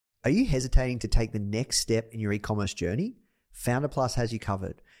Are you hesitating to take the next step in your e-commerce journey? Founder Plus has you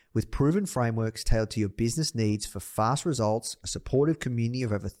covered. With proven frameworks tailored to your business needs for fast results, a supportive community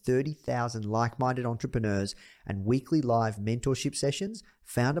of over 30,000 like-minded entrepreneurs, and weekly live mentorship sessions,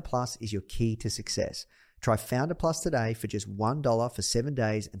 Founder Plus is your key to success. Try Founder Plus today for just $1 for 7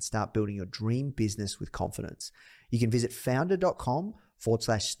 days and start building your dream business with confidence. You can visit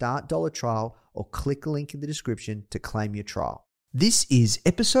founder.com/start $1 or click the link in the description to claim your trial. This is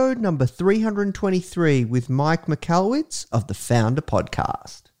episode number 323 with Mike Michalowicz of the Founder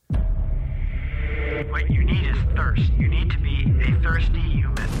Podcast. What you need is thirst. You need to be a thirsty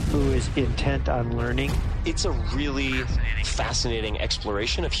human who is intent on learning. It's a really fascinating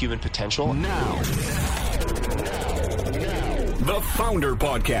exploration of human potential. Now. The Founder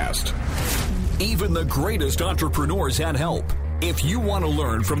Podcast. Even the greatest entrepreneurs had help. If you want to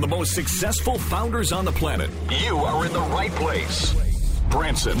learn from the most successful founders on the planet, you are in the right place.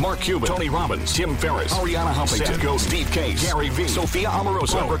 Branson, Mark Cuban, Tony Robbins, Tim Ferriss, Arianna Huffington, Seth Godin, Steve Case, Gary Vee, Sophia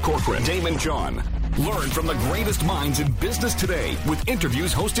Amoruso, Barbara Corcoran, Damon John. Learn from the greatest minds in business today with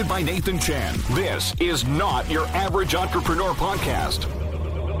interviews hosted by Nathan Chan. This is not your average entrepreneur podcast.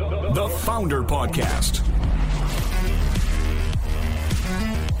 The Founder Podcast.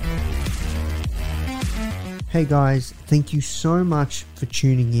 Hey guys, thank you so much for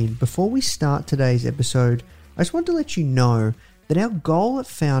tuning in. Before we start today's episode, I just want to let you know that our goal at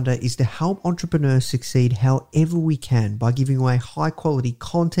Founder is to help entrepreneurs succeed however we can by giving away high quality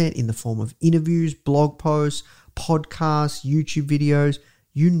content in the form of interviews, blog posts, podcasts, YouTube videos,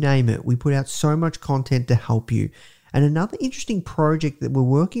 you name it. We put out so much content to help you. And another interesting project that we're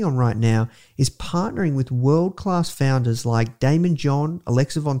working on right now is partnering with world-class founders like Damon John,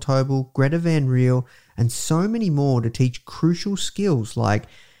 Alexa Von Tobel, Greta Van Riel, and so many more to teach crucial skills like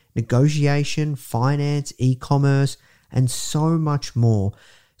negotiation, finance, e-commerce, and so much more.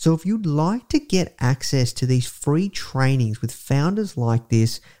 So if you'd like to get access to these free trainings with founders like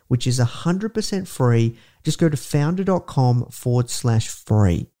this, which is 100% free, just go to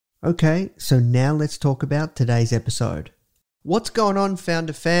founder.com/free. Okay, so now let's talk about today's episode. What's going on,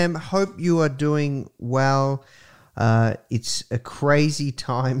 Founder Fam? Hope you are doing well. It's a crazy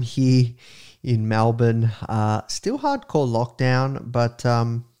time here in Melbourne. Still hardcore lockdown, but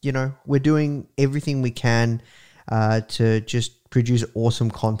we're doing everything we can to just produce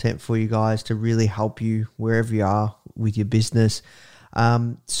awesome content for you guys to really help you wherever you are with your business.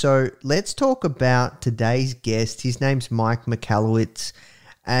 So let's talk about today's guest. His name's Mike Michalowicz.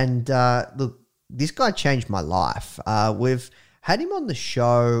 And look, this guy changed my life. We've had him on the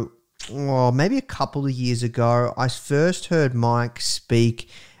show maybe a couple of years ago. I first heard Mike speak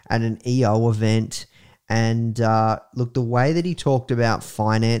at an EO event. And look, the way that he talked about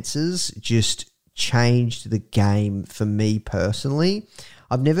finances just changed the game for me personally.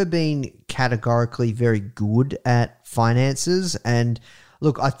 I've never been categorically very good at finances. And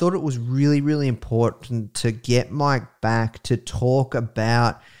look, I thought it was really, really important to get Mike back to talk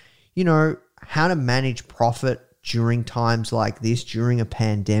about, how to manage profit during times like this, during a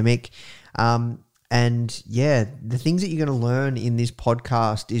pandemic. The things that you're going to learn in this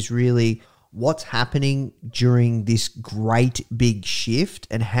podcast is really what's happening during this great big shift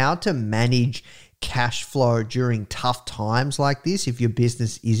and how to manage cash flow during tough times like this if your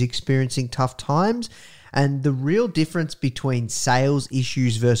business is experiencing tough times. And the real difference between sales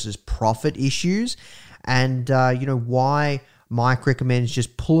issues versus profit issues, and why Mike recommends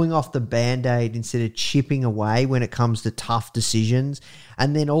just pulling off the Band-Aid instead of chipping away when it comes to tough decisions.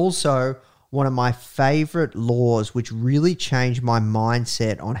 And then also one of my favorite laws, which really changed my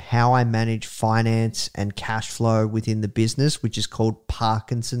mindset on how I manage finance and cash flow within the business, which is called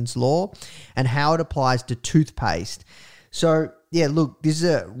Parkinson's Law, and how it applies to toothpaste. So yeah, look, this is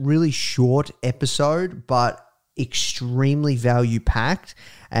a really short episode, but extremely value-packed.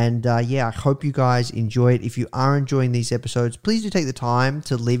 And I hope you guys enjoy it. If you are enjoying these episodes, please do take the time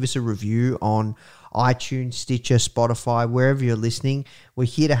to leave us a review on iTunes, Stitcher, Spotify, wherever you're listening. We're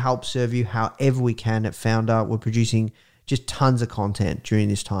here to help serve you however we can at Founder. We're producing just tons of content during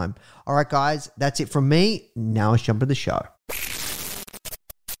this time. All right, guys, that's it from me. Now let's jump into the show.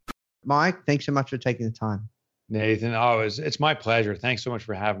 Mike, thanks so much for taking the time. Nathan, it's my pleasure. Thanks so much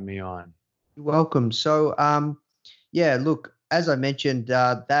for having me on. You're welcome. So, look, as I mentioned,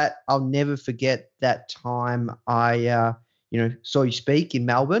 that I'll never forget that time I, saw you speak in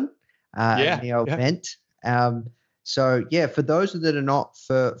Melbourne at the event. For those that are not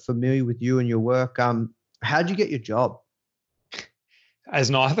familiar with you and your work, how'd you get your job? As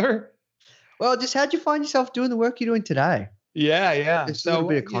an author? Well, just how'd you find yourself doing the work you're doing today? Yeah. Just a little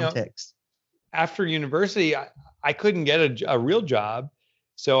bit of context. After university, I couldn't get a real job.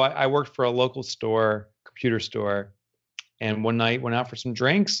 So I worked for a local store, computer store, and one night went out for some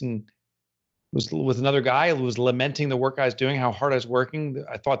drinks and was with another guy who was lamenting the work I was doing, how hard I was working.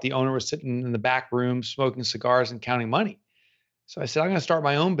 I thought the owner was sitting in the back room smoking cigars and counting money. So I said, I'm going to start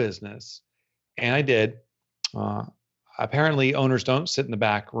my own business. And I did. Apparently, owners don't sit in the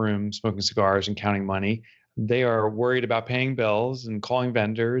back room smoking cigars and counting money. They are worried about paying bills and calling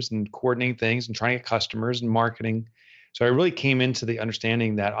vendors and coordinating things and trying to get customers and marketing. So I really came into the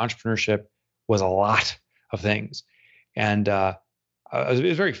understanding that entrepreneurship was a lot of things. And it was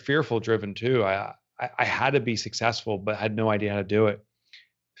very fearful driven too. I had to be successful, but had no idea how to do it.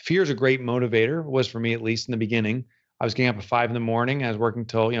 Fear is a great motivator, was for me, at least in the beginning. I was getting up at 5 a.m. I was working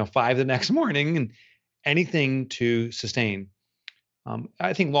till 5 the next morning, and anything to sustain.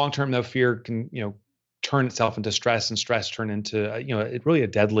 I think long-term though, fear can, turn itself into stress, and stress turn into, really a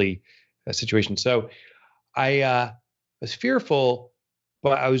deadly situation. So I was fearful,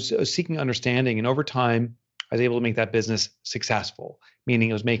 but I was seeking understanding. And over time, I was able to make that business successful, meaning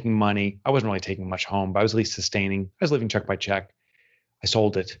it was making money. I wasn't really taking much home, but I was at least sustaining. I was living check by check. I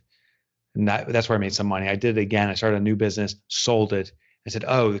sold it. And that's where I made some money. I did it again. I started a new business, sold it. I said,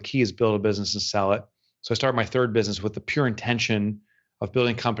 the key is build a business and sell it. So I started my third business with the pure intention of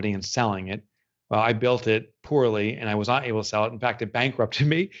building a company and selling it. Well, I built it poorly and I was not able to sell it. In fact, it bankrupted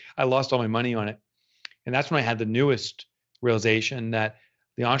me. I lost all my money on it. And that's when I had the newest realization that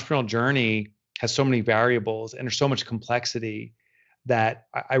the entrepreneurial journey has so many variables and there's so much complexity that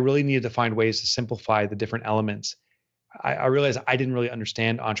I really needed to find ways to simplify the different elements. I realized I didn't really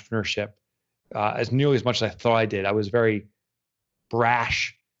understand entrepreneurship as nearly as much as I thought I did. I was very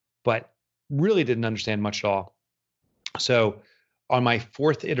brash, but really didn't understand much at all. So on my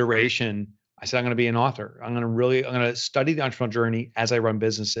fourth iteration, I said, I'm going to be an author. I'm going to study the entrepreneurial journey as I run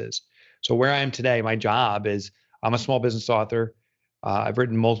businesses. So where I am today, my job is I'm a small business author. I've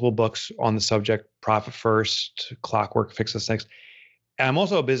written multiple books on the subject: Profit First, Clockwork, Fix This Next. And I'm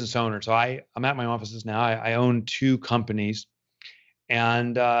also a business owner. So I'm at my offices now. I own 2 companies,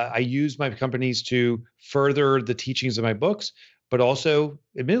 and I use my companies to further the teachings of my books, but also,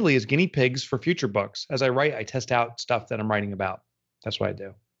 admittedly, as guinea pigs for future books. As I write, I test out stuff that I'm writing about. That's what I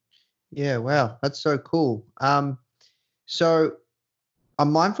do. Yeah, wow, that's so cool. So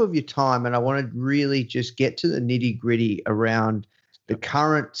I'm mindful of your time, and I want to really just get to the nitty-gritty around the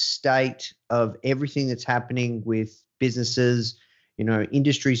current state of everything that's happening with businesses.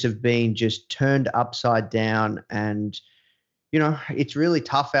 Industries have been just turned upside down, and it's really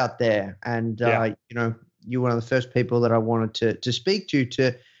tough out there. And you're one of the first people that I wanted to speak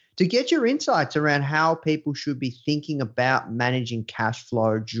to get your insights around how people should be thinking about managing cash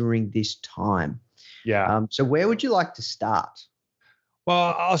flow during this time. Yeah. So where would you like to start?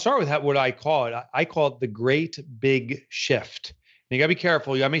 Well, I'll start with what I call it. I call it the great big shift. And you got to be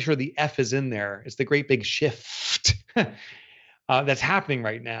careful. You got to make sure the F is in there. It's the great big shift that's happening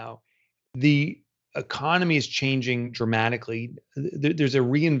right now. The economy is changing dramatically. There's a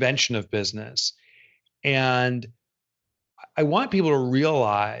reinvention of business. And I want people to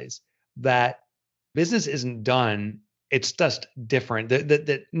realize that business isn't done. It's just different.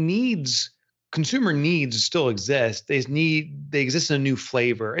 That consumer needs still exist. They exist in a new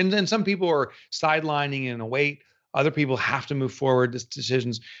flavor. And then some people are sidelining and await. Other people have to move forward with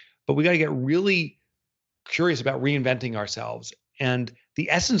decisions. But we got to get really curious about reinventing ourselves. And the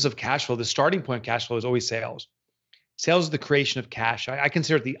essence of cash flow, the starting point of cash flow, is always sales. Sales is the creation of cash. I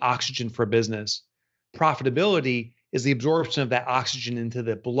consider it the oxygen for a business. Profitability is the absorption of that oxygen into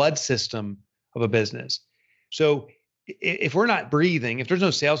the blood system of a business. So if we're not breathing, if there's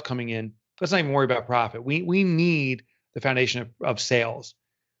no sales coming in, let's not even worry about profit. We need the foundation of sales.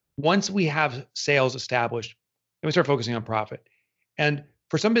 Once we have sales established, then we start focusing on profit. And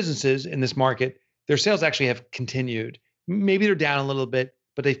for some businesses in this market, their sales actually have continued. Maybe they're down a little bit,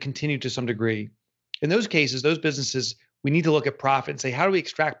 but they've continued to some degree. In those cases, those businesses, we need to look at profit and say, how do we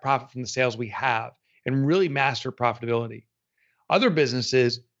extract profit from the sales we have and really master profitability? Other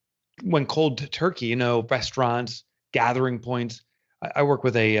businesses went cold turkey, restaurants, gathering points. I work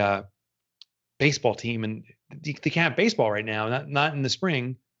with a baseball team, and they can't have baseball right now, not in the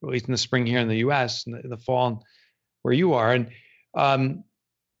spring, or at least in the spring here in the US, in the fall where you are. And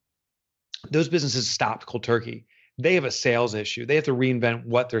those businesses stopped cold turkey. They have a sales issue. They have to reinvent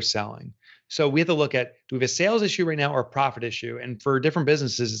what they're selling. So we have to look at, do we have a sales issue right now or a profit issue? And for different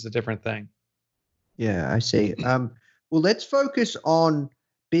businesses, it's a different thing. Yeah, I see. Well, let's focus on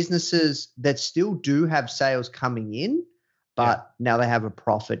businesses that still do have sales coming in, but now they have a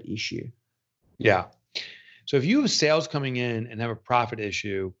profit issue. Yeah. So if you have sales coming in and have a profit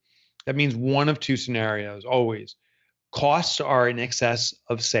issue, that means one of two scenarios always. Costs are in excess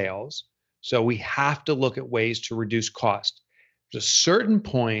of sales. So we have to look at ways to reduce cost. There's a certain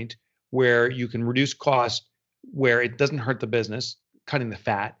point where you can reduce cost where it doesn't hurt the business, cutting the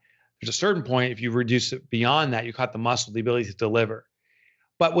fat. There's a certain point, if you reduce it beyond that, you cut the muscle, the ability to deliver.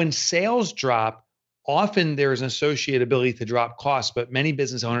 But when sales drop, often there's an associated ability to drop costs, but many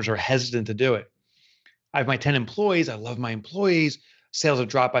business owners are hesitant to do it. I have my 10 employees. I love my employees. Sales have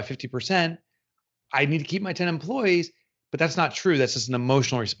dropped by 50%. I need to keep my 10 employees, but that's not true. That's just an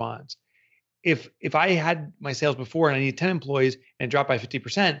emotional response. If I had my sales before and I need 10 employees and it dropped by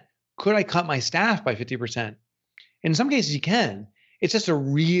 50%, could I cut my staff by 50%? In some cases, you can. It's just a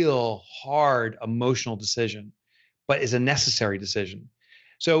real hard emotional decision, but it's a necessary decision.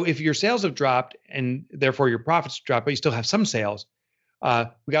 So if your sales have dropped and therefore your profits drop, but you still have some sales, we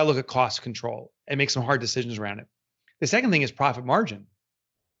got to look at cost control and make some hard decisions around it. The second thing is profit margin.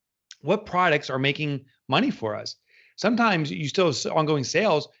 What products are making money for us? Sometimes you still have ongoing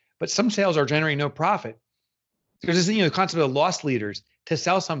sales, but some sales are generating no profit. There's this concept of loss leaders, to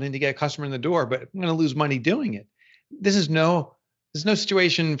sell something to get a customer in the door, but I'm going to lose money doing it. There's no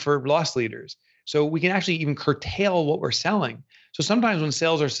situation for loss leaders. So we can actually even curtail what we're selling. So sometimes when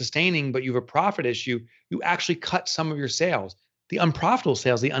sales are sustaining, but you have a profit issue, you actually cut some of your sales, the unprofitable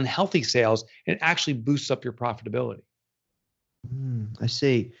sales, the unhealthy sales, and it actually boosts up your profitability. I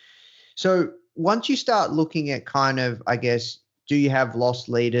see. So once you start looking at kind of, I guess, do you have loss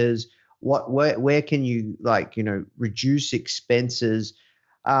leaders? Where can you reduce expenses?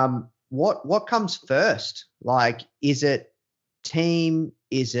 What comes first? Like, is it team?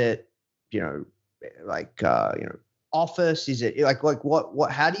 Is it, office? Is it like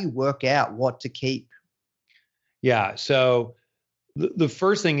what, how do you work out what to keep? Yeah. So the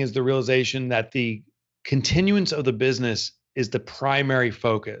first thing is the realization that the continuance of the business is the primary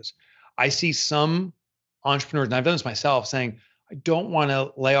focus. I see some entrepreneurs, and I've done this myself, saying, I don't want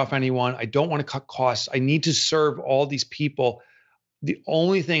to lay off anyone. I don't want to cut costs. I need to serve all these people. The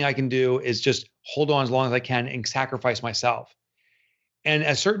only thing I can do is just hold on as long as I can and sacrifice myself. And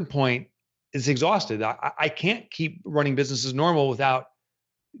at a certain point, it's exhausted. I can't keep running business as normal without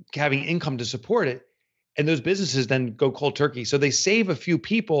having income to support it. And those businesses then go cold turkey. So they save a few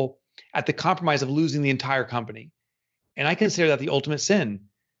people at the compromise of losing the entire company. And I consider that the ultimate sin.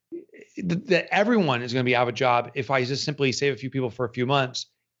 That everyone is going to be out of a job if I just simply save a few people for a few months.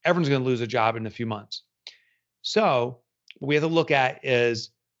 Everyone's going to lose a job in a few months. So what we have to look at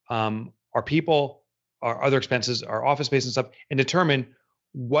is our people, our other expenses, our office space and stuff, and determine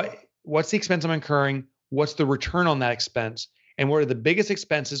what's the expense I'm incurring, what's the return on that expense, and what are the biggest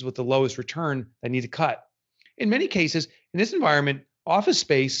expenses with the lowest return that I need to cut. In many cases, in this environment, office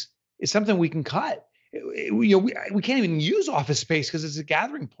space is something we can cut. We can't even use office space because it's a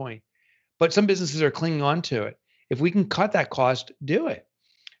gathering point. But some businesses are clinging on to it. If we can cut that cost, do it.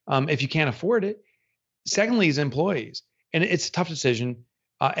 If you can't afford it. Secondly is employees. And it's a tough decision.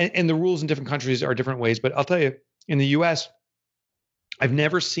 And the rules in different countries are different ways. But I'll tell you, in the US, I've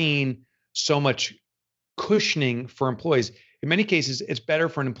never seen so much cushioning for employees. In many cases, it's better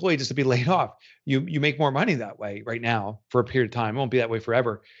for an employee just to be laid off. You make more money that way right now for a period of time. It won't be that way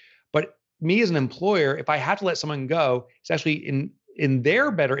forever. But me as an employer, if I have to let someone go, it's actually in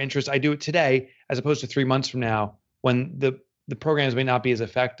their better interest, I do it today as opposed to 3 months from now when the programs may not be as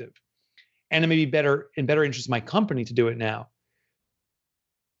effective. And it may be in better interest of my company to do it now.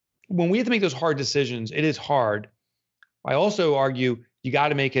 When we have to make those hard decisions, it is hard. I also argue you got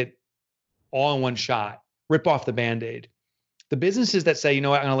to make it all in one shot, rip off the Band-Aid. The businesses that say, I'm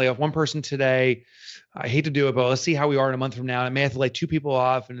going to lay off one person today. I hate to do it, but let's see how we are in a month from now. I may have to lay 2 people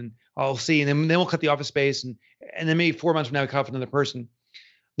off and I'll see. And then we'll cut the office space. And then maybe 4 months from now, we cut off another person.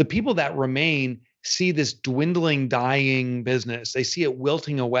 The people that remain see this dwindling, dying business. They see it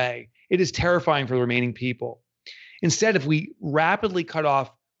wilting away. It is terrifying for the remaining people. Instead, if we rapidly cut off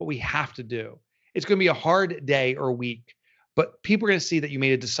what we have to do, it's going to be a hard day or week, but people are going to see that you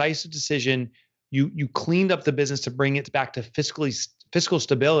made a decisive decision. You cleaned up the business to bring it back to fiscal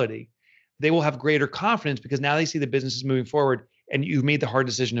stability. They will have greater confidence because now they see the business is moving forward and you've made the hard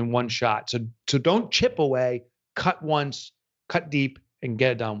decision in one shot. So don't chip away, cut once, cut deep, and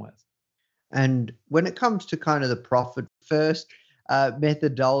get it done with. And when it comes to kind of the profit first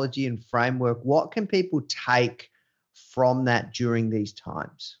methodology and framework, what can people take from that during these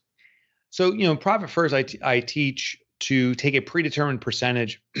times? So, profit first, I teach to take a predetermined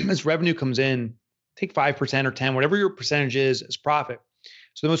percentage. As revenue comes in, take 5% or 10, whatever your percentage is as profit.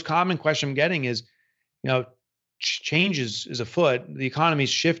 So the most common question I'm getting is, change is afoot. The economy is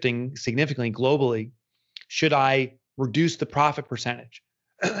shifting significantly globally. Should I reduce the profit percentage?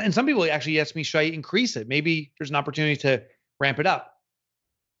 And some people actually ask me, should I increase it? Maybe there's an opportunity to ramp it up.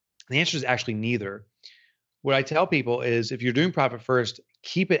 The answer is actually neither. What I tell people is if you're doing profit first,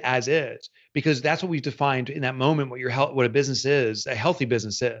 keep it as is, because that's what we've defined in that moment, what a business is, a healthy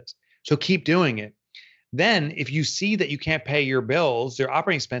business is. So keep doing it. Then if you see that you can't pay your bills, your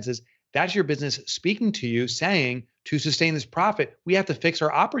operating expenses, that's your business speaking to you saying, to sustain this profit, we have to fix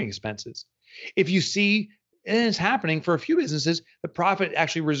our operating expenses. If you see, and it's happening for a few businesses, the profit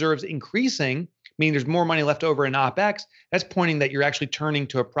actually reserves increasing, meaning there's more money left over in OpEx, that's pointing that you're actually turning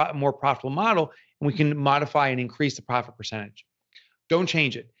to a more profitable model, and we can modify and increase the profit percentage. Don't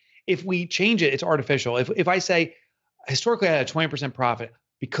change it. If we change it, it's artificial. If I say, historically I had a 20% profit,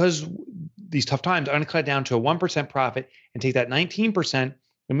 because these tough times, I'm going to cut it down to a 1% profit and take that 19%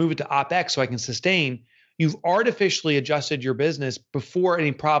 and move it to OpEx so I can sustain. You've artificially adjusted your business before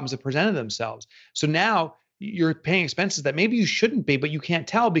any problems have presented themselves. So now you're paying expenses that maybe you shouldn't be, but you can't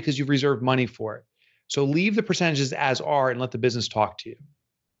tell because you've reserved money for it. So leave the percentages as are and let the business talk to you.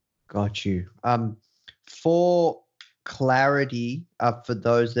 Got you. For clarity, for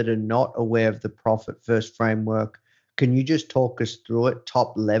those that are not aware of the Profit First framework, can you just talk us through it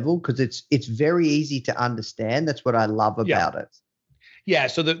top level? Because it's very easy to understand. That's what I love about it. Yeah.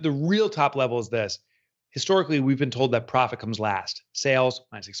 So the real top level is this. Historically, we've been told that profit comes last. Sales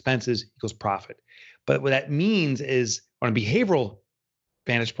minus expenses equals profit. But what that means is, on a behavioral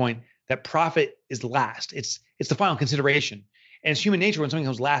vantage point, that profit is last. It's the final consideration. And it's human nature, when something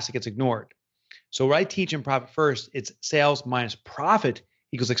comes last, it gets ignored. So what I teach in Profit First, it's sales minus profit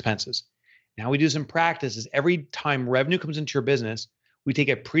equals expenses. Now we do this in practice is every time revenue comes into your business, we take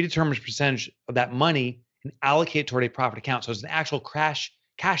a predetermined percentage of that money and allocate it toward a profit account. So it's an actual cash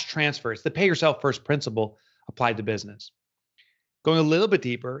transfer. It's the pay yourself first principle applied to business. Going a little bit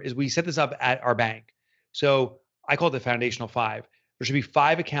deeper is we set this up at our bank. So I call it the foundational 5. There should be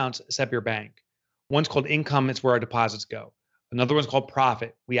 5 accounts set up your bank. One's called income. It's where our deposits go. Another one's called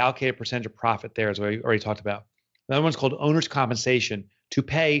profit. We allocate a percentage of profit there, as we already talked about. Another one's called owner's compensation, to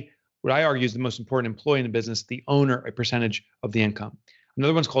pay what I argue is the most important employee in the business, the owner, a percentage of the income.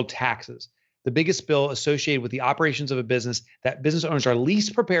 Another one's called taxes. The biggest bill associated with the operations of a business that business owners are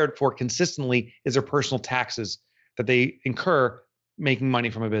least prepared for consistently is their personal taxes that they incur making money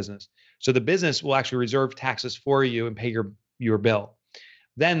from a business. So the business will actually reserve taxes for you and pay your bill.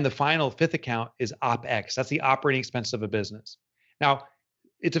 Then the final 5th account is OpEx. That's the operating expense of a business. Now,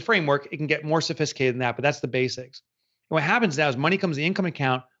 it's a framework. It can get more sophisticated than that, but that's the basics. And what happens now is money comes to the income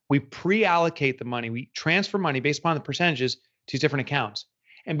account. We pre-allocate the money. We transfer money based upon the percentages to these different accounts.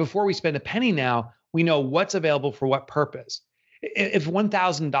 And before we spend a penny now, we know what's available for what purpose. If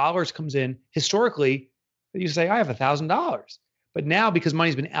 $1,000 comes in, historically, you say, I have $1,000. But now, because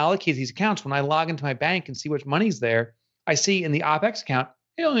money's been allocated to these accounts, when I log into my bank and see which money's there, I see in the OpEx account,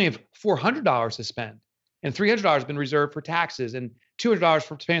 I only have $400 to spend. And $300 has been reserved for taxes and $200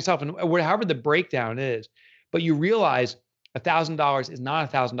 for paying itself, and however the breakdown is. But you realize $1,000 is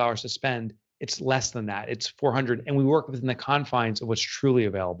not $1,000 to spend. It's less than that. It's $400. And we work within the confines of what's truly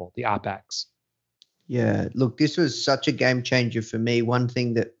available, the OpEx. Yeah. Look, this was such a game changer for me. One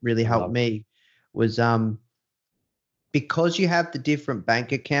thing that really helped me was because you have the different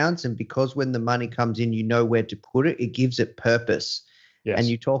bank accounts and because when the money comes in, you know where to put it, it gives it purpose. Yes. And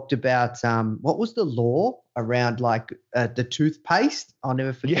you talked about what was the law around like the toothpaste? I'll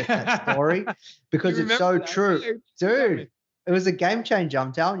never forget that story because it's so true. Dude, it was a game changer.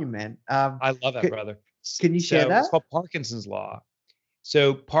 I'm telling you, man. I love that, brother. Can you share that? It's called Parkinson's law.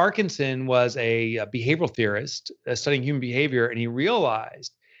 So Parkinson was a behavioral theorist studying human behavior, and he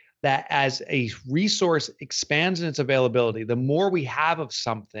realized that as a resource expands in its availability, the more we have of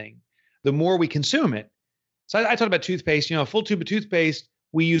something, the more we consume it. So I talked about toothpaste. A full tube of toothpaste,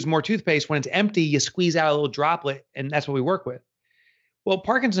 we use more toothpaste. When it's empty, you squeeze out a little droplet, and that's what we work with. Well,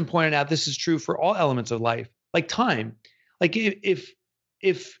 Parkinson pointed out this is true for all elements of life, like time. Like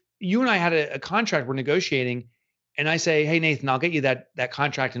if you and I had a contract we're negotiating, and I say, hey, Nathan, I'll get you that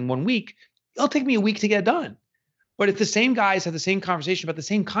contract in 1 week, it'll take me a week to get done. But if the same guys have the same conversation about the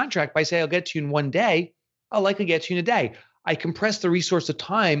same contract, by say I'll get to you in 1 day, I'll likely get to you in a day. I compress the resource of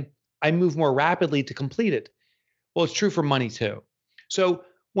time. I move more rapidly to complete it. Well, it's true for money too. So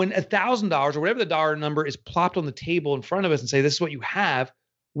when $1,000 or whatever the dollar number is plopped on the table in front of us and say, this is what you have,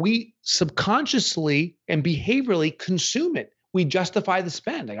 we subconsciously and behaviorally consume it. We justify the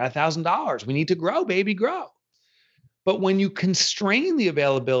spend. I got $1,000. We need to grow, baby, grow. But when you constrain the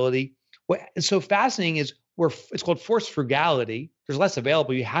availability, what's so fascinating is it's called forced frugality. There's less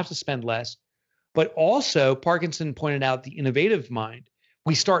available. You have to spend less. But also, Parkinson pointed out the innovative mind.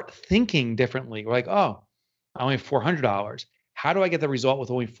 We start thinking differently. We're like, oh, I only have $400. How do I get the result with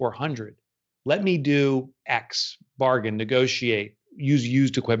only 400? Let me do X, bargain, negotiate, use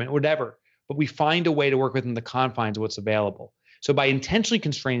used equipment, whatever. But we find a way to work within the confines of what's available. So by intentionally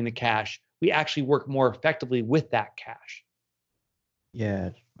constraining the cash, we actually work more effectively with that cash.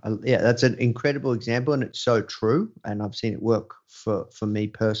 Yeah. Yeah, that's an incredible example, and it's so true. And I've seen it work for me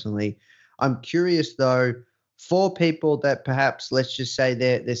personally. I'm curious though, for people that perhaps, let's just say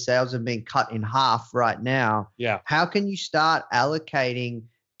their sales have been cut in half right now. Yeah. How can you start allocating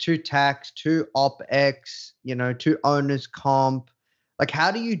to tax, to OpEx, to owner's comp? Like,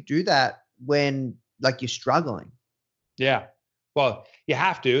 how do you do that when like you're struggling? Yeah. Well, you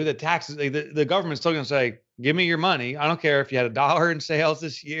have to. The taxes, the government's still going to say, give me your money. I don't care if you had $1 in sales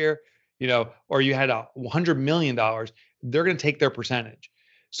this year, or you had $100 million. They're going to take their percentage.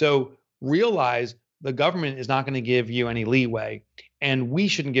 So realize the government is not going to give you any leeway, and we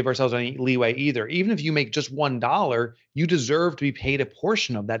shouldn't give ourselves any leeway either. Even if you make just $1, you deserve to be paid a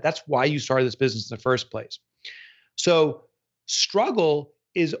portion of that. That's why you started this business in the first place. So struggle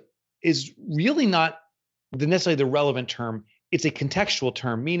is really not necessarily the relevant term. It's a contextual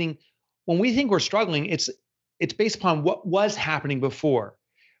term, meaning when we think we're struggling, it's based upon what was happening before.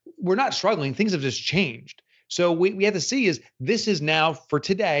 We're not struggling. Things have just changed. So we have to see is this is now for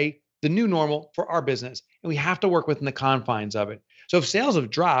today, the new normal for our business. And we have to work within the confines of it. So if sales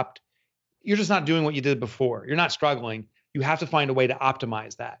have dropped, you're just not doing what you did before. You're not struggling. You have to find a way to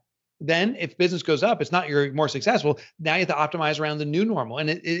optimize that. Then if business goes up, it's not you're more successful. Now you have to optimize around the new normal. And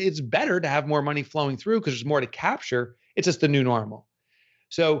it's better to have more money flowing through because there's more to capture. It's just the new normal.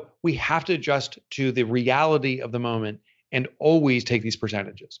 So we have to adjust to the reality of the moment and always take these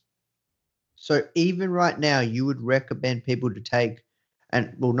percentages. So even right now, you would recommend people to take,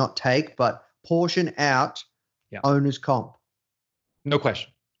 and will not take, but portion out owner's comp? No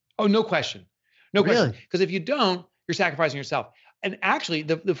question. Oh, no question. No Really? question. Because if you don't, you're sacrificing yourself. And actually,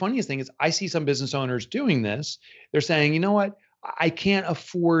 the funniest thing is I see some business owners doing this. They're saying, you know what? I can't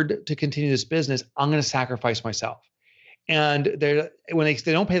afford to continue this business. I'm going to sacrifice myself. And when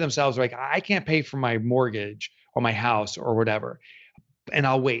they don't pay themselves, they're like, I can't pay for my mortgage or my house or whatever, and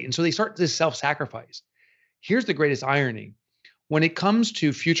I'll wait. And so they start this self-sacrifice. Here's the greatest irony. When it comes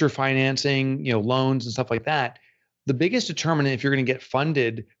to future financing, loans and stuff like that, the biggest determinant if you're going to get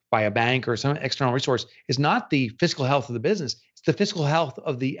funded by a bank or some external resource is not the fiscal health of the business. It's the fiscal health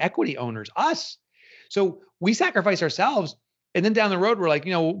of the equity owners, us. So we sacrifice ourselves. And then down the road, we're like,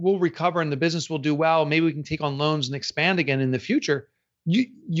 we'll recover and the business will do well. Maybe we can take on loans and expand again in the future.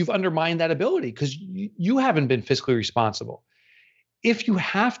 You've undermined that ability because you haven't been fiscally responsible. If you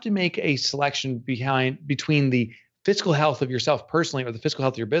have to make a selection between the fiscal health of yourself personally or the fiscal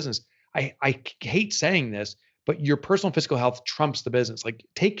health of your business, I hate saying this, but your personal fiscal health trumps the business. Like,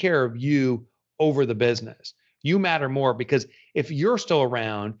 take care of you over the business. You matter more because if you're still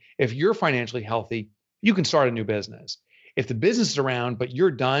around, if you're financially healthy, you can start a new business. If the business is around, but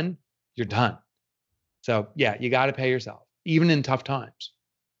you're done, you're done. So yeah, you got to pay yourself, even in tough times.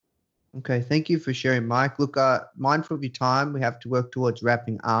 Okay. Thank you for sharing, Mike. Look, mindful of your time, we have to work towards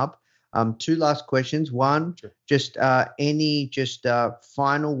wrapping up. Two last questions. One, Sure. just any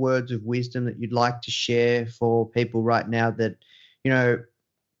final words of wisdom that you'd like to share for people right now that,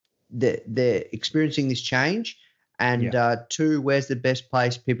 they're experiencing this change. And two, where's the best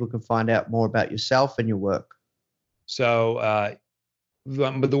place people can find out more about yourself and your work? So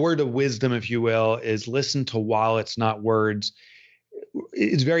the word of wisdom, if you will, is listen to wallets, not words.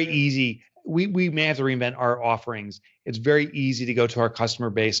 It's very easy. We may have to reinvent our offerings. It's very easy to go to our customer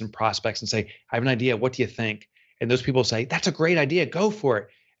base and prospects and say, I have an idea. What do you think? And those people say, that's a great idea. Go for it.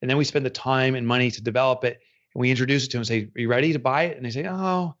 And then we spend the time and money to develop it. And we introduce it to them and say, are you ready to buy it? And they say,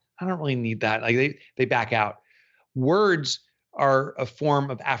 oh, I don't really need that. Like they back out. Words are a form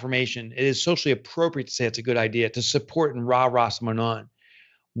of affirmation. It is socially appropriate to say it's a good idea, to support and rah-rah someone on.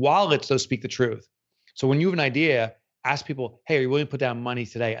 Wallets, though, speak the truth. So when you have an idea, ask people, hey, are you willing to put down money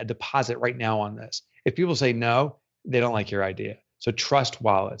today, a deposit right now on this? If people say no, they don't like your idea. So trust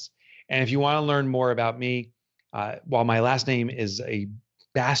wallets. And if you want to learn more about me, while my last name is a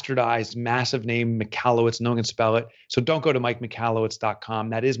bastardized, massive name, Michalowicz, no one can spell it. So don't go to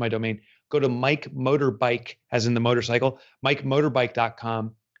MikeMichalowicz.com. That is my domain. Go to Mike Motorbike, as in the motorcycle,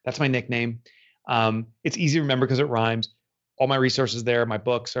 MikeMotorbike.com. That's my nickname. It's easy to remember because it rhymes. All my resources there, my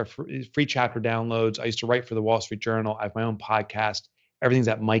books are free chapter downloads. I used to write for the Wall Street Journal. I have my own podcast. Everything's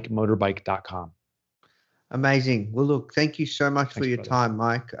at MikeMotorbike.com. Amazing. Well, look, thank you so much for your time,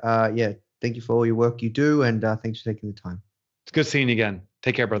 Mike. Thank you for all your work you do, and thanks for taking the time. It's good seeing you again.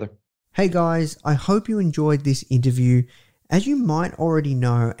 Take care, brother. Hey guys, I hope you enjoyed this interview. As you might already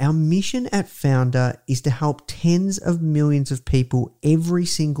know, our mission at Founder is to help tens of millions of people every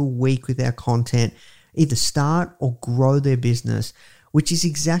single week with our content, either start or grow their business, which is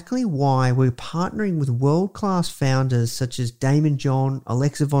exactly why we're partnering with world-class founders such as Damon John,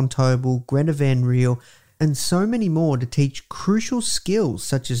 Alexa Von Tobel, Greta Van Riel, and so many more to teach crucial skills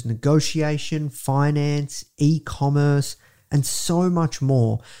such as negotiation, finance, e-commerce, and so much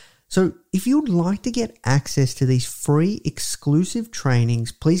more. So if you'd like to get access to these free exclusive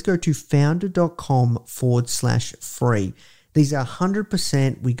trainings, please go to founder.com/free. These are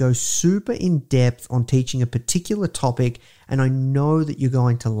 100%. We go super in depth on teaching a particular topic, and I know that you're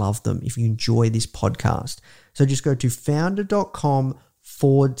going to love them if you enjoy this podcast. So just go to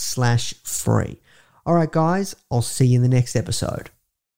founder.com/free. All right, guys, I'll see you in the next episode.